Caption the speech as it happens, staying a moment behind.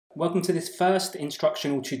Welcome to this first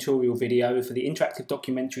instructional tutorial video for the interactive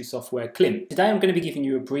documentary software Klynt. Today I'm going to be giving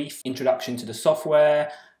you a brief introduction to the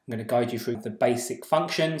software. I'm going to guide you through the basic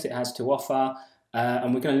functions it has to offer,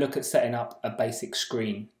 and we're going to look at setting up a basic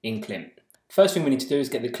screen in Klynt. First thing we need to do is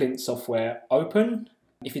get the Klynt software open.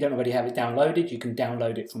 If you don't already have it downloaded, you can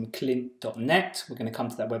download it from klynt.net. We're going to come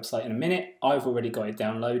to that website in a minute. I've already got it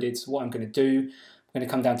downloaded, so what I'm going to do, I'm going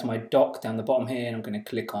to come down to my dock down the bottom here and I'm going to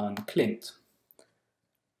click on Klynt.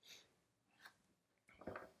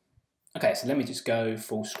 Okay, so let me just go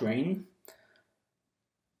full screen.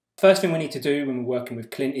 First thing we need to do when we're working with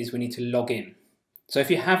Klynt is we need to log in. So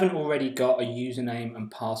if you haven't already got a username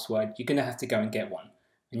and password, you're going to have to go and get one.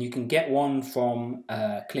 And you can get one from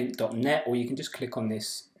klynt.net, or you can just click on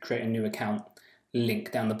this create a new account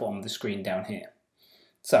link down the bottom of the screen down here.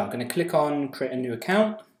 So I'm going to click on create a new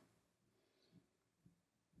account,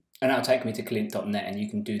 and that'll take me to klynt.net, and you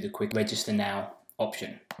can do the quick register now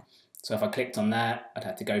option. So if I clicked on that, I'd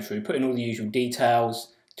have to go through, put in all the usual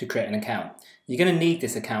details to create an account. You're going to need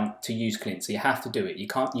this account to use Klynt, so you have to do it. You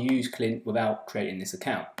can't use Klynt without creating this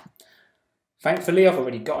account. Thankfully, I've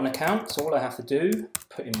already got an account, so all I have to do,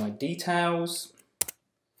 put in my details.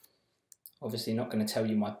 Obviously not going to tell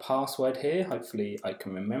you my password here, hopefully I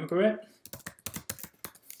can remember it.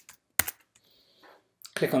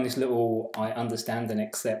 Click on this little I understand and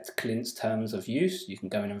accept Klynt's terms of use. You can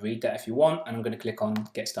go in and read that if you want, and I'm going to click on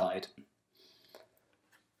get started.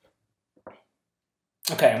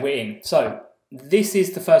 Okay, and we're in. So this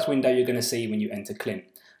is the first window you're going to see when you enter Klynt.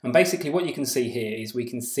 And basically what you can see here is we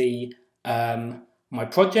can see my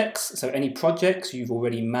projects. So any projects you've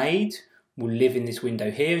already made will live in this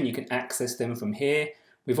window here, and you can access them from here.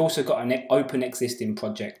 We've also got an open existing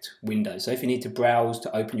project window. So if you need to browse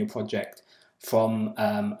to open your project from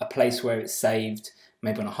a place where it's saved,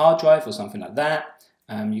 maybe on a hard drive or something like that,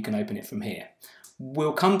 you can open it from here.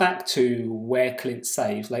 We'll come back to where Klynt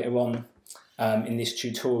saves later on in this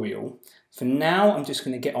tutorial. For now, I'm just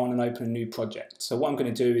going to get on and open a new project. So what I'm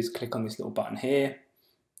going to do is click on this little button here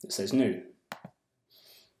that says new.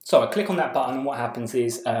 So I click on that button, and what happens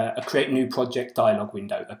is a create new project dialog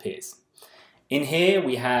window appears. In here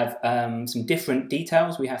we have some different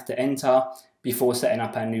details we have to enter before setting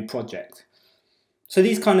up our new project. So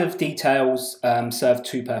these kind of details serve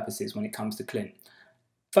two purposes when it comes to Klynt.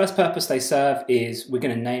 First purpose they serve is we're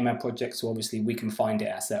going to name our project, so obviously we can find it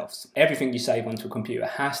ourselves. Everything you save onto a computer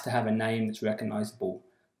has to have a name that's recognizable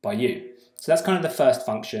by you. So that's kind of the first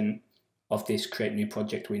function of this create new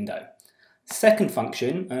project window. Second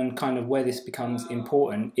function, and kind of where this becomes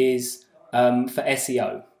important, is for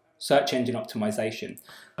SEO. Search engine optimization.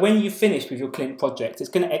 When you've finished with your Klynt project,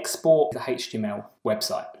 it's going to export the HTML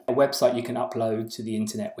website. A website you can upload to the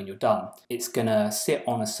internet when you're done. It's going to sit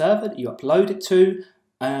on a server that you upload it to,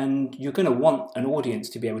 and you're going to want an audience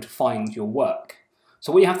to be able to find your work.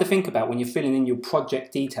 So what you have to think about when you're filling in your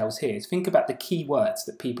project details here is think about the keywords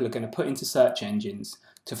that people are going to put into search engines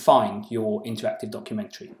to find your interactive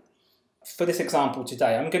documentary. For this example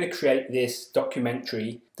today, I'm going to create this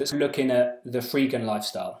documentary that's looking at the freegan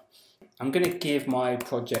lifestyle. I'm going to give my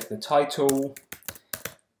project the title,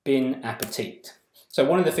 Bin Appetit. So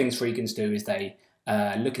one of the things freegans do is they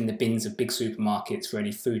look in the bins of big supermarkets for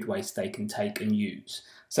any food waste they can take and use.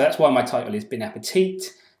 So that's why my title is Bin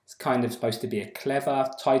Appetit. It's kind of supposed to be a clever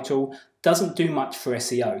title. Doesn't do much for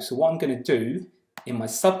SEO. So what I'm going to do in my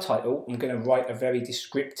subtitle, I'm going to write a very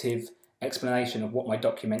descriptive explanation of what my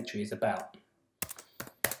documentary is about.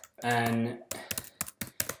 An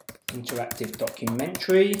interactive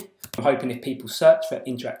documentary. I'm hoping if people search for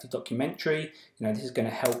interactive documentary, this is going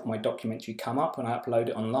to help my documentary come up when I upload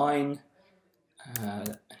it online.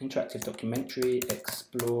 An interactive documentary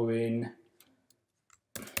exploring,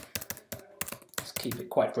 let's keep it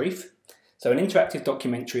quite brief. So an interactive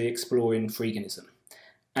documentary exploring freeganism.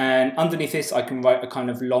 And underneath this I can write a kind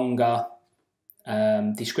of longer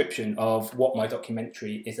description of what my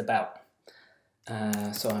documentary is about.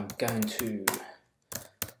 So I'm going to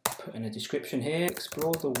put in a description here.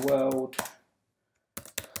 Explore the world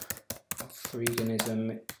of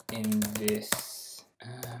freeganism in this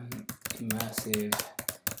immersive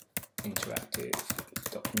interactive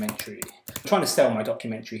documentary. I'm trying to sell my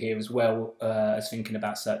documentary here as well as thinking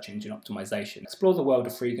about search engine optimization. Explore the world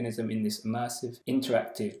of freeganism in this immersive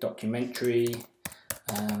interactive documentary.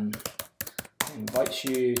 Invites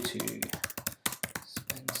you to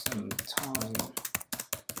spend some time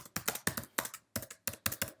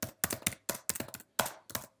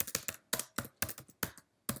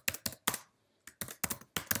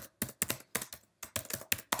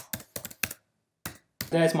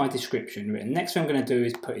There's my description written. Next thing I'm going to do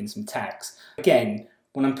is put in some tags. Again,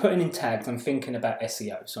 when I'm putting in tags, I'm thinking about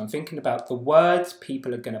SEO. So I'm thinking about the words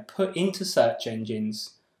people are going to put into search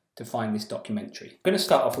engines to find this documentary. I'm going to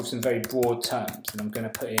start off with some very broad terms, and I'm going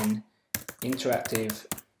to put in interactive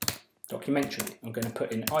documentary. I'm going to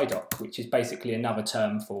put in iDoc, which is basically another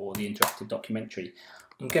term for the interactive documentary.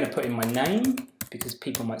 I'm going to put in my name, because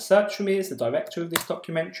people might search for me as the director of this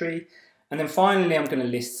documentary. And then finally, I'm going to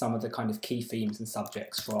list some of the kind of key themes and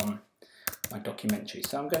subjects from my documentary.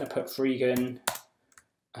 So I'm going to put freegan,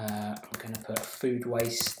 I'm going to put food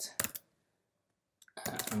waste,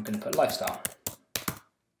 I'm going to put lifestyle.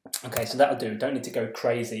 Okay, so that'll do. Don't need to go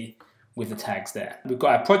crazy with the tags there. We've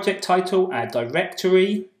got our project title, our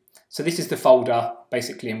directory. So this is the folder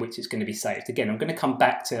basically in which it's going to be saved. Again, I'm going to come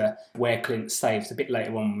back to where Klynt saves a bit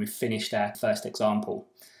later on when we've finished our first example.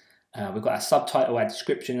 We've got our subtitle, our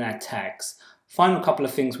description, and our tags. Final couple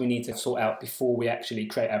of things we need to sort out before we actually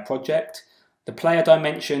create our project: the player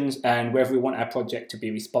dimensions and whether we want our project to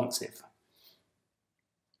be responsive.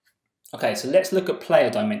 Okay, so let's look at player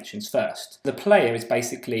dimensions first. The player is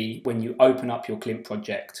basically when you open up your Klynt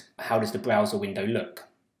project, how does the browser window look?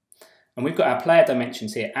 And we've got our player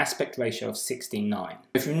dimensions here, aspect ratio of 16:9.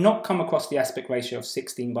 If you've not come across the aspect ratio of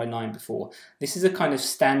 16:9 before, this is a kind of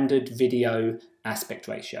standard video aspect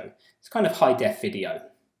ratio. It's kind of high def video.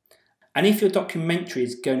 And if your documentary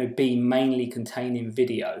is going to be mainly containing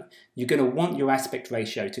video, you're going to want your aspect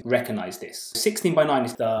ratio to recognize this. 16:9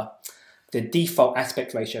 is the default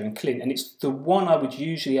aspect ratio in Klynt, and it's the one I would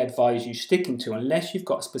usually advise you sticking to unless you've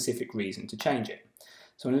got a specific reason to change it.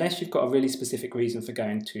 So unless you've got a really specific reason for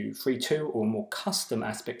going to 3:2 or a more custom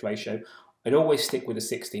aspect ratio, I'd always stick with a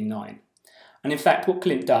 16:9. And in fact, what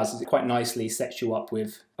Klynt does is it quite nicely sets you up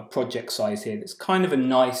with a project size here that's kind of a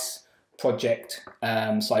nice project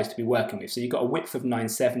size to be working with. So you've got a width of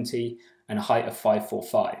 970 and a height of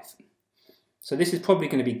 545. So this is probably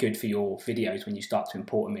going to be good for your videos when you start to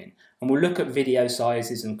import them in. And we'll look at video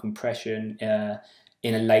sizes and compression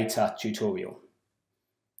in a later tutorial.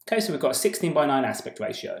 Okay, so we've got a 16:9 aspect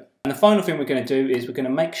ratio. And the final thing we're going to do is we're going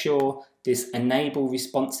to make sure this enable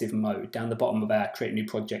responsive mode down the bottom of our create new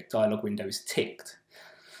project dialog window is ticked.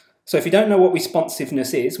 So if you don't know what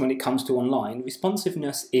responsiveness is when it comes to online,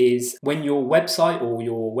 responsiveness is when your website or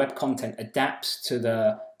your web content adapts to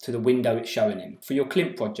the window it's showing in. For your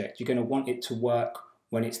Klynt project, you're going to want it to work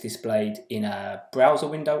when it's displayed in a browser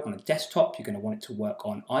window on a desktop. You're going to want it to work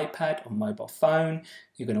on iPad or mobile phone.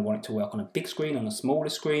 You're going to want it to work on a big screen, on a smaller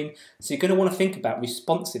screen. So you're going to want to think about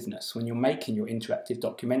responsiveness when you're making your interactive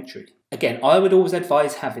documentary. Again, I would always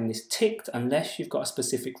advise having this ticked unless you've got a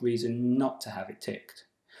specific reason not to have it ticked.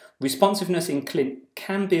 Responsiveness in Klynt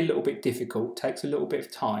can be a little bit difficult, takes a little bit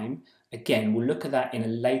of time. Again, we'll look at that in a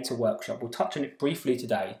later workshop. We'll touch on it briefly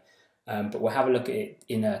today, but we'll have a look at it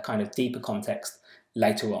in a kind of deeper context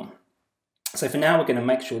later on. So for now, we're going to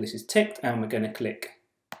make sure this is ticked and we're going to click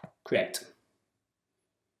create.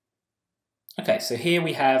 Okay, so here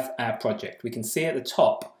we have our project. We can see at the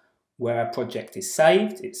top where our project is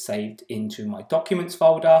saved. It's saved into my documents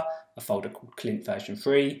folder, a folder called Klynt version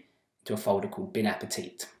 3, into a folder called bin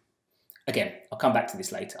appetit. Again, I'll come back to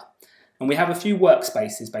this later. And we have a few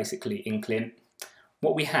workspaces basically in Klynt.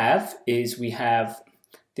 What we have is we have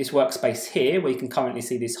this workspace here where you can currently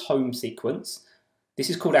see this home sequence. This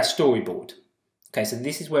is called our storyboard. Okay, so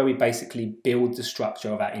this is where we basically build the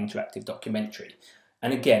structure of our interactive documentary.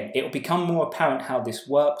 And again, it will become more apparent how this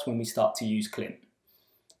works when we start to use Klynt.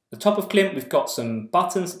 At the top of Klynt, we've got some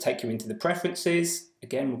buttons that take you into the preferences.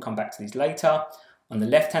 Again, we'll come back to these later. On the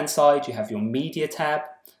left-hand side, you have your media tab.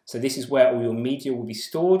 So this is where all your media will be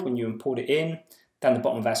stored when you import it in. Down the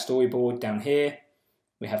bottom of our storyboard, down here,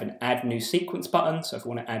 we have an add new sequence button. So if we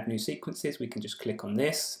want to add new sequences, we can just click on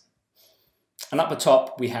this. And up the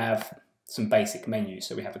top, we have some basic menus.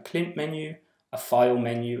 So we have a Klynt menu, a file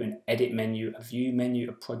menu, an edit menu, a view menu,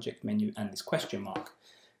 a project menu, and this question mark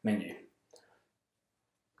menu.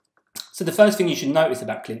 So the first thing you should notice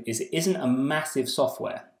about Klynt is it isn't a massive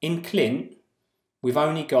software. In Klynt, we've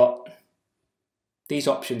only got these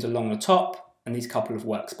options along the top and these couple of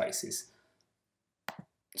workspaces.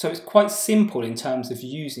 So it's quite simple in terms of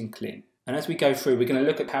using Klynt. And as we go through, we're going to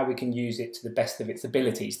look at how we can use it to the best of its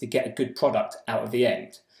abilities to get a good product out of the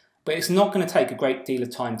end. But it's not going to take a great deal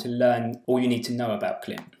of time to learn all you need to know about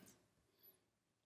Klynt.